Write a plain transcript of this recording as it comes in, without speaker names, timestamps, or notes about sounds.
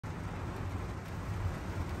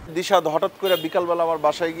দিশাদ হঠাৎ করে বিকালবেলা আমার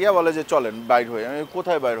বাসায় গিয়া বলে যে চলেন বাইর হই। আমি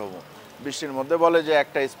কোথায় বাইর হবো বৃষ্টির মধ্যে? বলে যে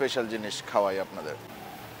একটা স্পেশাল জিনিস খাওয়াই আপনাদের।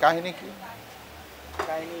 কাহিনী কি?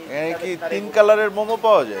 এখানে কি 3 কালারের মোমো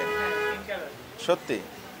পাওয়া যায়? সত্যি?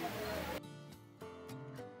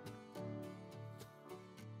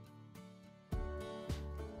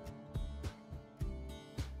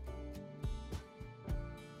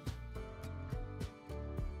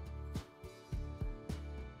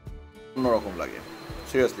 অন্যরকম লাগে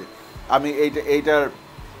সিরিয়াসলি। আমি এইটার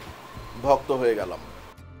ভক্ত হয়ে গেলাম।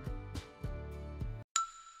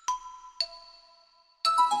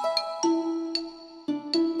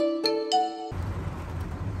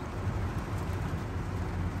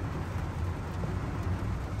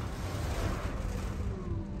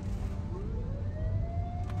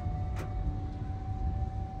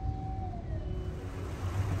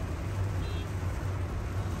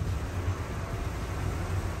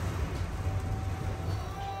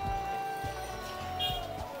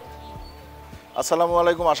 আসসালামু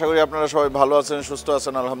আলাইকুম, আশা করি আপনারা সবাই ভালো আছেন, সুস্থ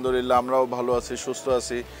আছেন। আলহামদুলিল্লাহ আমরাও ভালো আছি, সুস্থ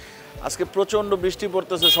আছি। আজকে প্রচণ্ড বৃষ্টি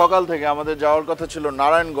পড়তেছে সকাল থেকে। আমাদের যাওয়ার কথা ছিল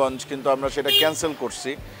নারায়ণগঞ্জ, কিন্তু আমরা সেটা ক্যান্সেল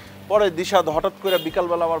করছি। পরে দিশাদ হঠাৎ করে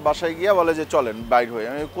বিকালবেলা আমার বাসায় গিয়া বলে যে চলেন বাইর হই।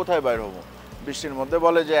 আমি কোথায় বাইর হবো বৃষ্টির মধ্যে?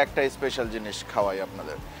 বলে যে একটা স্পেশাল জিনিস খাওয়াই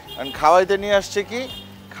আপনাদের। কারণ খাওয়াইতে নিয়ে আসছে কি?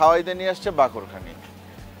 খাওয়াইতে নিয়ে আসছে বাকরখানি।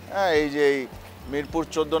 হ্যাঁ, এই যে এই মিরপুর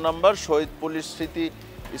 14 নম্বর শহীদ পুলিশ স্মৃতি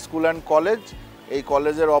স্কুল অ্যান্ড কলেজ, এই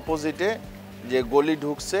কলেজের অপোজিটে যে গলি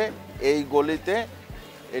ঢুকছে, এই গলিতে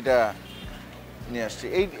এটা নিয়ে আসছি।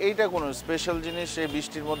 এইটা কোনো স্পেশাল জিনিস এই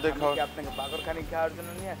বৃষ্টির মধ্যে খাওয়া? আপনাকে বাকরখানি খাওয়ার জন্য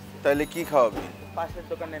নিয়ে আসছি। তাইলে কি খাওয়াবি? পাশের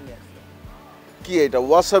দোকানে নিয়ে আসছি। কি এটা?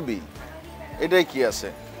 ওয়াসাবি? এটাই কি আছে?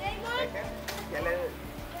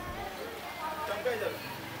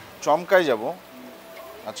 চমকাই যাব।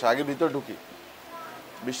 আচ্ছা, আগে ভিতর ঢুকি,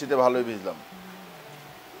 বৃষ্টিতে ভালোই ভিজলাম।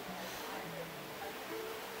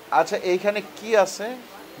 আচ্ছা, এইখানে কি আছে?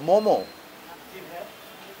 মোমো,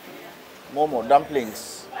 মোমো ডাম্পলিংস।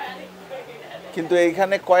 কিন্তু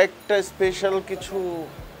এইখানে কয়েকটা স্পেশাল কিছু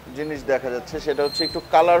জিনিস দেখা যাচ্ছে, সেটা হচ্ছে একটু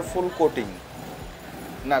কালারফুল কোটিং।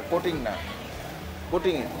 না কোটিং না,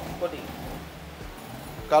 কোটিং,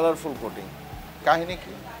 কালারফুল কোটিং। কাহিনী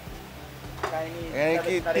কি? এখানে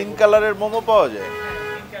কি 3 কালারের মোমো পাওয়া যায়?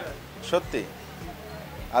 সত্যি?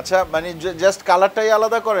 আচ্ছা, মানে জাস্ট কালারটাই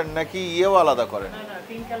আলাদা করেন নাকি ইয়েও আলাদা করেন?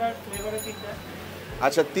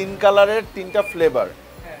 আচ্ছা, 3 কালারের 3টা ফ্লেভার।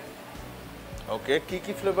 ওকে, কি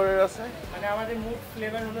কি ফ্লেভারের আছে? মানে আমাদের মোট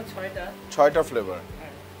ফ্লেভার হলো 6টা ফ্লেভার।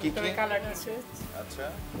 কি কি? কালার আছে। আচ্ছা,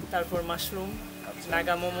 তারপর মাশরুম,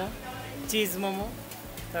 নাগা মোমো, চিজ মোমো,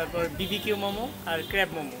 তারপর বিবিকিউ মোমো আর ক্র্যাব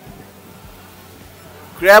মোমো।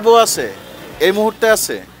 ক্র্যাবও আছে এই মুহূর্তে?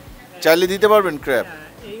 আছে, চাইলে দিতে পারবেন ক্র্যাব?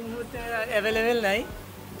 এই মুহূর্তে অ্যাভেলেবেল নাই,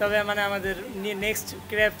 তবে মানে আমাদের নেক্সট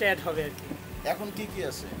ক্র্যাবটা অ্যাড হবে আর কি। এখন কি কি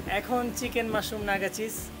আছে? এখন চিকেন, মাশরুম, নাগা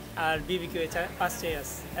চিজ আর বিবিকিউ, 5টাই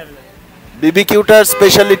আছে অ্যাভেলেবেল। বিবিকিউটার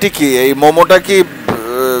স্পেশালিটি কি? এই মোমোটা কি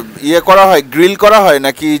ইয়ে করা হয়, গ্রিল করা হয়,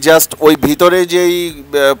 নাকি জাস্ট ওই ভিতরে যেই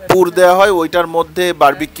পুর দেওয়া হয় ওইটার মধ্যে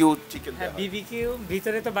বারবিকিউ চিকেন? হ্যাঁ, বিবিকিউ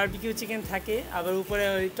ভিতরে তো বারবিকিউ চিকেন থাকে, আবার উপরে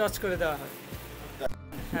ওই টচ করে দেওয়া হয়।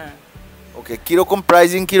 হ্যাঁ। ওকে, কিরকম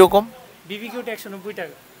প্রাইজিং কিরকম? বিবিকিউটা 190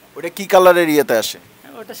 টাকা। ওটা কি কালারের ইয়েতে আসে?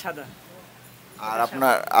 ওটা সাদা। আর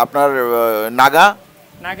আপনার নাগা?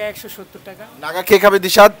 নাগা 170 টাকা। নাগা কে খাবে?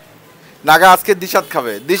 দিশাদ। নাগা আজকে দিশাদ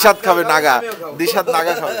খাবে, দিশাদ খাবে নাগা, দিশাদ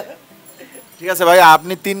নাগা খাবে। ঠিক আছে ভাই,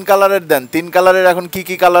 আপনি 3 কালারের দেন। 3 কালারের এখন কি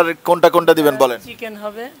কি কালার, কোনটা কোনটা দিবেন বলেন? চিকেন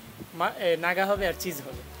হবে, নাগা হবে আর চিজ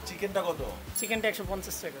হবে। চিকেনটা কত? চিকেনটা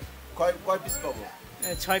 150 টাকা। কয় পিস পাবো?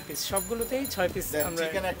 6 পিস, সবগুলোতেই 6 পিস আমরা।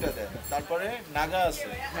 চিকেন একটা দেন। তারপরে নাগা আছে?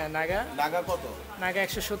 হ্যাঁ, নাগা কত? নাগা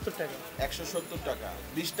 170 টাকা। 170 টাকা।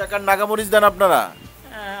 20 টাকার নাগা মরিচ দেন আপনারা?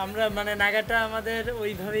 আমরা মানে নাগাটা আমাদের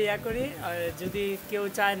ওইভাবে করি, আর যদি কেউ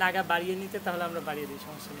চায় নাগা বাড়িয়ে নিতে তাহলে আমরা বাড়িয়ে দিই,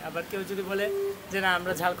 সমস্যা নেই। আবার কেউ যদি বলে যে না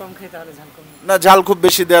আমরা ঝাল কম খাই, তাহলে ঝাল কম। না, ঝাল খুব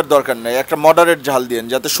বেশি দেওয়ার দরকার নেই, একটা মডারেট ঝাল দিন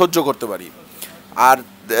যাতে সহ্য করতে পারি। আর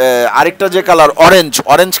আরেকটা যে কালার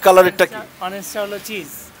অরেঞ্জ কালারেরটা কি? অরেঞ্জটা হলো চিজ।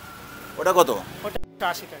 ওটা কত? ওটা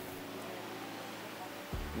 80 টাকা।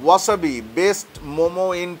 Wasabi best momo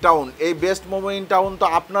in town. এই বেস্ট মোমো ইন টাউন তো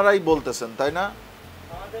আপনারাই বলতেছেন, তাই না?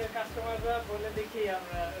 আমাদের কাস্টমাররা বলে দেখি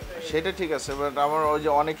আমরা। সেটা ঠিক আছে, বাট আমার ওই যে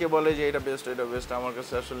অনেকে বলে যে এটা বেস্ট, এটা বেস্ট, আমার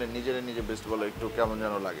কাছে আসলে নিজে বেস্ট বলে একটু কেমন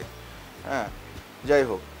যেন লাগে। হ্যাঁ, যাই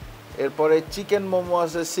হোক। এরপরে চিকেন মোমো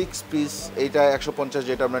আছে 6 পিস, এইটা 150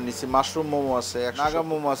 যেটা আমরা নিচ্ছি। মাশরুম মোমো আছে, নাগা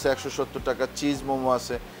মোমো আছে 170 টাকা। চিজ মোমো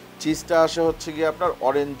আছে, চিজটা আসে হচ্ছে গিয়ে আপনার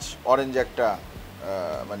অরেঞ্জ একটা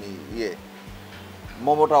মানে ইয়ে,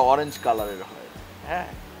 মোমোটা অরেঞ্জ কালারের হয়। হ্যাঁ,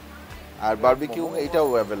 আর বারবিকিউ এইটাও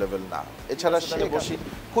অ্যাভেলেবেল না। এছাড়া সে বসি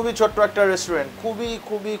খুবই ছোট্ট একটা রেস্টুরেন্ট, খুবই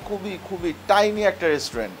খুবই খুবই খুবই টাইনি একটা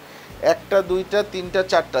রেস্টুরেন্ট। একটা দুইটা তিনটা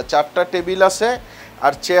চারটা টেবিল আছে,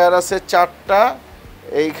 আর চেয়ার আছে 4টা,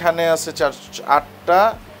 এইখানে আছে 8টা,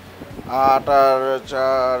 8 আর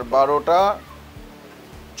 4 12টা,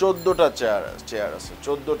 14টা চেয়ার আছে।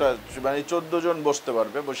 14টা মানে 14 জন বসতে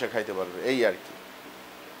পারবে, বসে খাইতে পারবে, এই আর কি।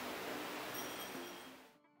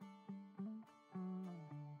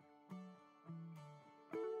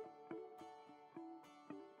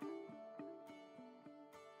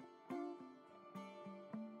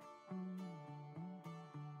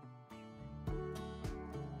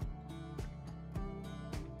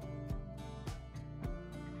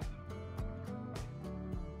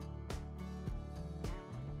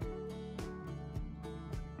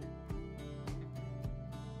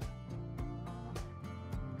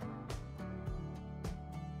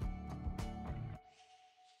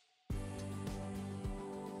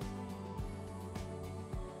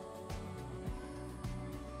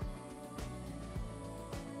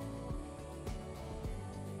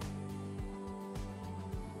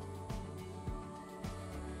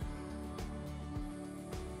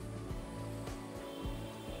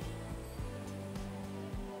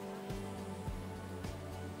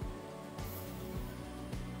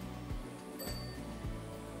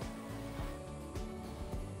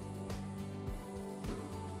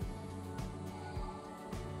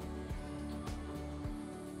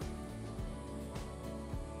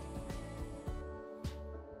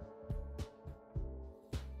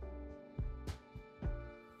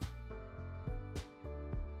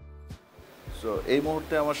 সো এই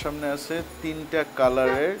মুহূর্তে আমার সামনে আছে 3টা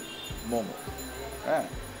কালারের মোমো, হ্যাঁ।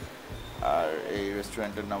 আর এই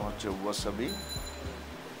রেস্টুরেন্টের নাম হচ্ছে ওয়াসাবি।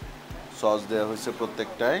 সস দেওয়া হয়েছে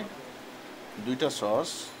প্রত্যেকটায় 2টা সস।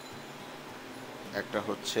 একটা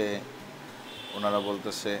হচ্ছে ওনারা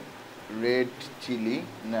বলতেছে রেড চিলি,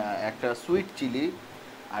 না একটা সুইট চিলি,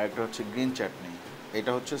 আর একটা হচ্ছে গ্রিন চাটনি।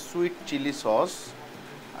 এটা হচ্ছে সুইট চিলি সস,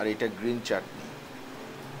 আর এটা গ্রিন চাটনি।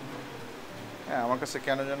 হ্যাঁ, আমার কাছে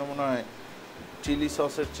কেন যেন মনে হয় চিলি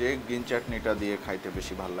সসের চেয়ে গ্রিন চাটনিটা দিয়ে খাইতে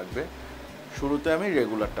বেশি ভালো লাগবে। শুরুতে আমি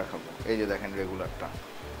রেগুলারটা খাবো। এই যে দেখেন রেগুলারটা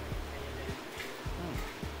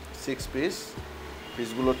 6 পিস।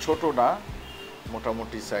 পিসগুলো ছোটো না,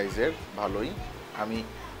 মোটামুটি সাইজের, ভালোই। আমি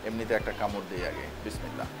এমনিতে একটা কামড় দিই আগে।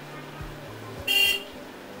 বিসমিল্লাহ।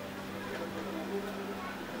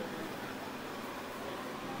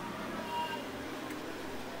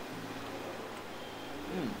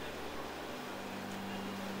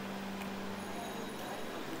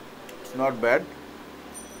 Not bad.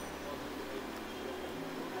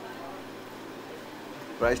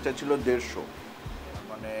 প্রাইসটা ছিল 150,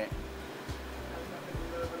 মানে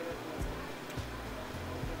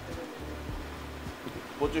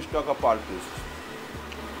 25 টাকা পার পিস।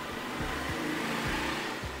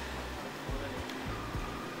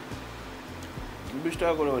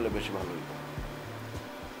 $20 করে হলে বেশি ভালো হতো।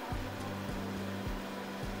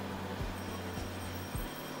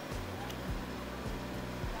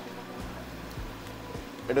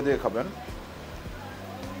 এটা দিয়ে খাবেন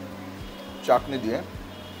চাটনি দিয়ে,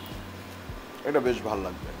 এটা বেশ ভালো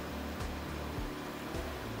লাগবে,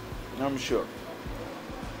 আই এম শিওর।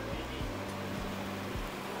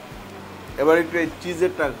 এবার একটু এই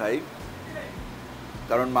চিজেরটা খাই,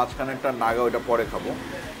 কারণ মাঝখানেরটা নাগা, ওইটা পরে খাবো।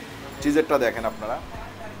 চিজেরটা দেখেন আপনারা,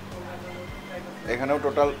 এখানেও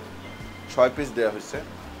টোটাল 6 পিস দেওয়া হয়েছে।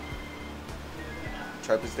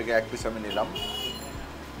 6 পিস থেকে 1 পিস আমি নিলাম।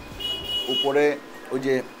 উপরে ওই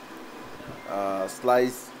যে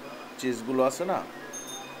স্লাইস চিজগুলো আছে না,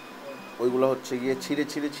 ওইগুলো হচ্ছে গিয়ে ছিঁড়ে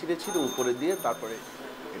ছিঁড়ে ছিঁড়ে ছিঁড়ে উপরে দিয়ে, তারপরে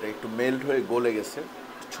এটা একটু মেল্ট হয়ে গলে গেছে,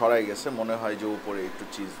 ছড়াই গেছে। মনে হয় যে উপরে একটু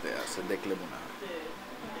চিজ দেয়া আছে, দেখলে মনে হয়।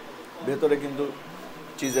 ভেতরে কিন্তু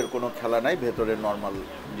চিজের কোনো খেলা নাই, ভেতরে নর্মাল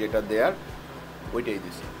যেটা দেয়ার ওইটাই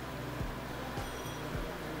দিছে।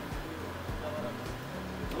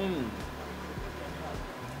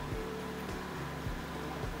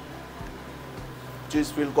 চিজ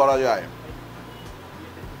ফিল করা যায়।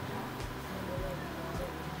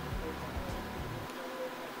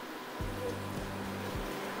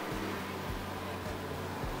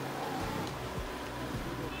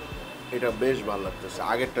 এটা বেশ ভালো লাগতেছে,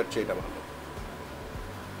 আগেরটার চেয়ে এটা ভালো।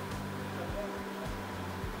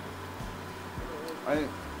 মানে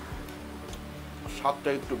স্বাদটা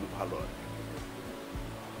একটু ভালো আর কি।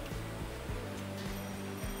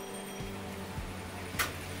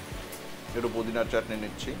 একটু পুদিনার চাটনি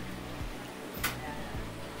নিচ্ছি।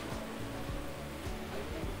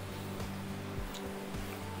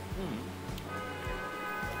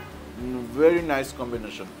 Very nice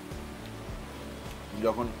combination.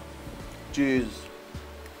 যখন চিজ,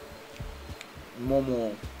 মোমো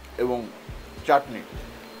এবং চাটনি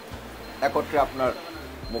একত্রে আপনার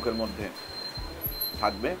মুখের মধ্যে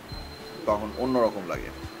থাকবে, তখন অন্যরকম লাগে।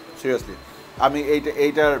 সিরিয়াসলি আমি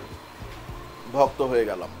এইটার ভক্ত হয়ে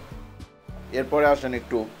গেলাম। এরপরে আসেন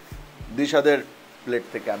একটু দিশাদের প্লেট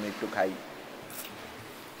থেকে আমি একটু খাই।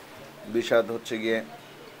 দিশাদ হচ্ছে গিয়ে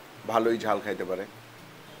ভালোই ঝাল খাইতে পারে,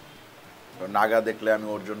 তো নাগা দেখলে আমি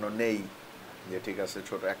ওর জন্য নেই যে ঠিক আছে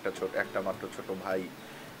একটা মাত্র ছোট ভাই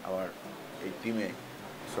আমার এই টিমে,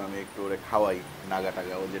 সো আমি একটু ওরে খাওয়াই, নাগা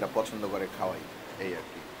টাগা ও যেটা পছন্দ করে খাওয়াই, এই আর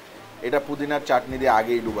কি। এটা পুদিনার চাটনি দিয়ে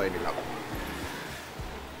আগেই ডুবাই নিলাম।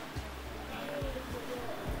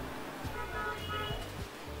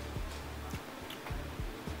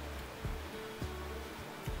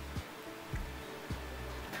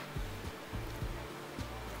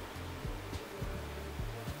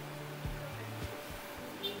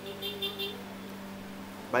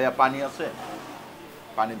 ভাইয়া পানি আছে?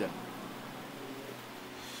 পানি দেন।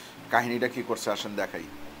 কাহিনীটা কি করছে আসেন দেখাই।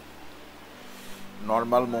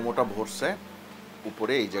 নর্মাল মোমোটা ভরছে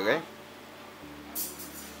উপরে, এই জায়গায়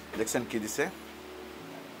দেখছেন কি দিছে?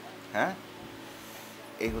 হ্যাঁ,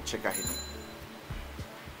 এই হচ্ছে কাহিনী।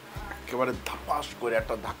 একেবারে ধাপাস করে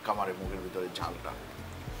একটা ধাক্কা মারে মুখের ভিতরে ঝালটা।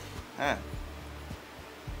 হ্যাঁ,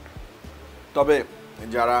 তবে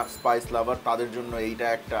যারা স্পাইস লাভার তাদের জন্য এইটা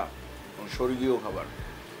একটা স্বর্গীয় খাবার,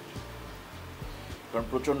 কারণ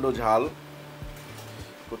প্রচণ্ড ঝাল,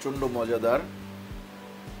 প্রচণ্ড মজাদার।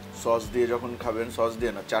 সস দিয়ে যখন খাবেন, সস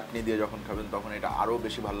দিয়ে না চাটনি দিয়ে যখন খাবেন, তখন এটা আরও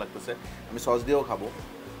বেশি ভালো লাগতেছে। আমি সস দিয়েও খাবো।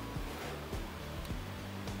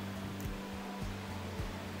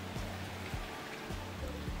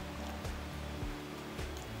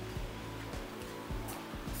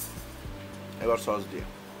 এবার সস দিয়ে,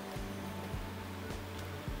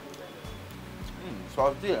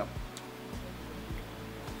 সস দিয়ে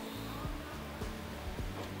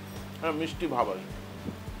হ্যাঁ মিষ্টি ভাব আসবে,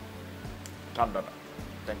 ঠান্ডা না।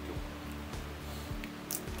 Thank you.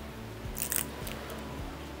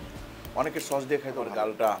 অনেকের সস দিয়ে খাই, তোর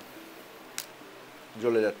গালটা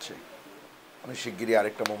জ্বলে যাচ্ছে। আমি শিগগিরই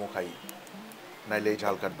আরেকটা মোমো খাই, নাইলে এই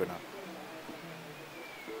ঝাল কাটবে না।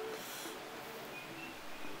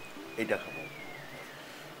 এইটা খাবো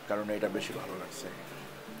কারণ এটা বেশি ভালো লাগছে।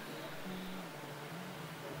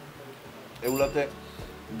 এগুলাতে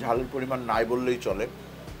ঝালের পরিমাণ নাই বললেই চলে।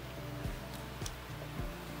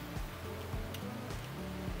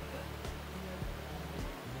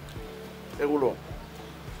 এগুলো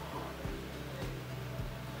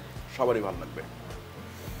সবারই ভালো লাগবে,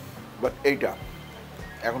 বাট এইটা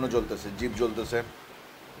এখনো জ্বলতেছে, জিভ জ্বলতেছে,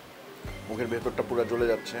 মুখের ভেতরটা পুরো জ্বলে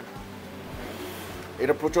যাচ্ছে।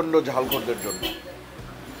 এটা প্রচন্ড ঝালখোরদের জন্য।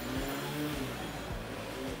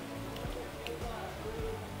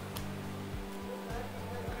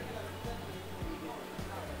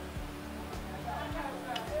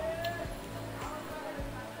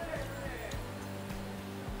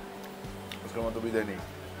 আজকের মতো বিদায় নেই।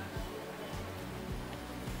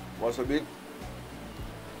 ওয়াসাবি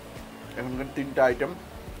এখনকার 3টা আইটেম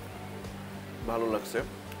ভালো লাগছে।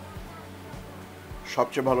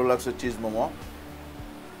 সবচেয়ে ভালো লাগছে চিজ মোমো,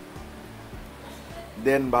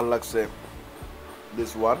 দেন ভালো লাগছে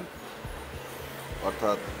দিস ওয়ান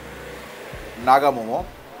অর্থাৎ নাগা মোমো,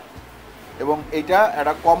 এবং এটা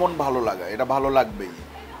একটা কমন ভালো লাগা, এটা ভালো লাগবেই।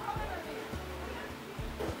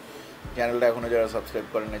 চ্যানেলটা এখনো যারা সাবস্ক্রাইব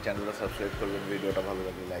করেন না, চ্যানেলটা সাবস্ক্রাইব করবেন, ভিডিওটা ভালো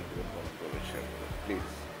লাগলে লাইক দেবেন, কমেন্ট করবেন, শেয়ার করবেন প্লিজ।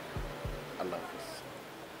 আল্লাহ হাফিজ।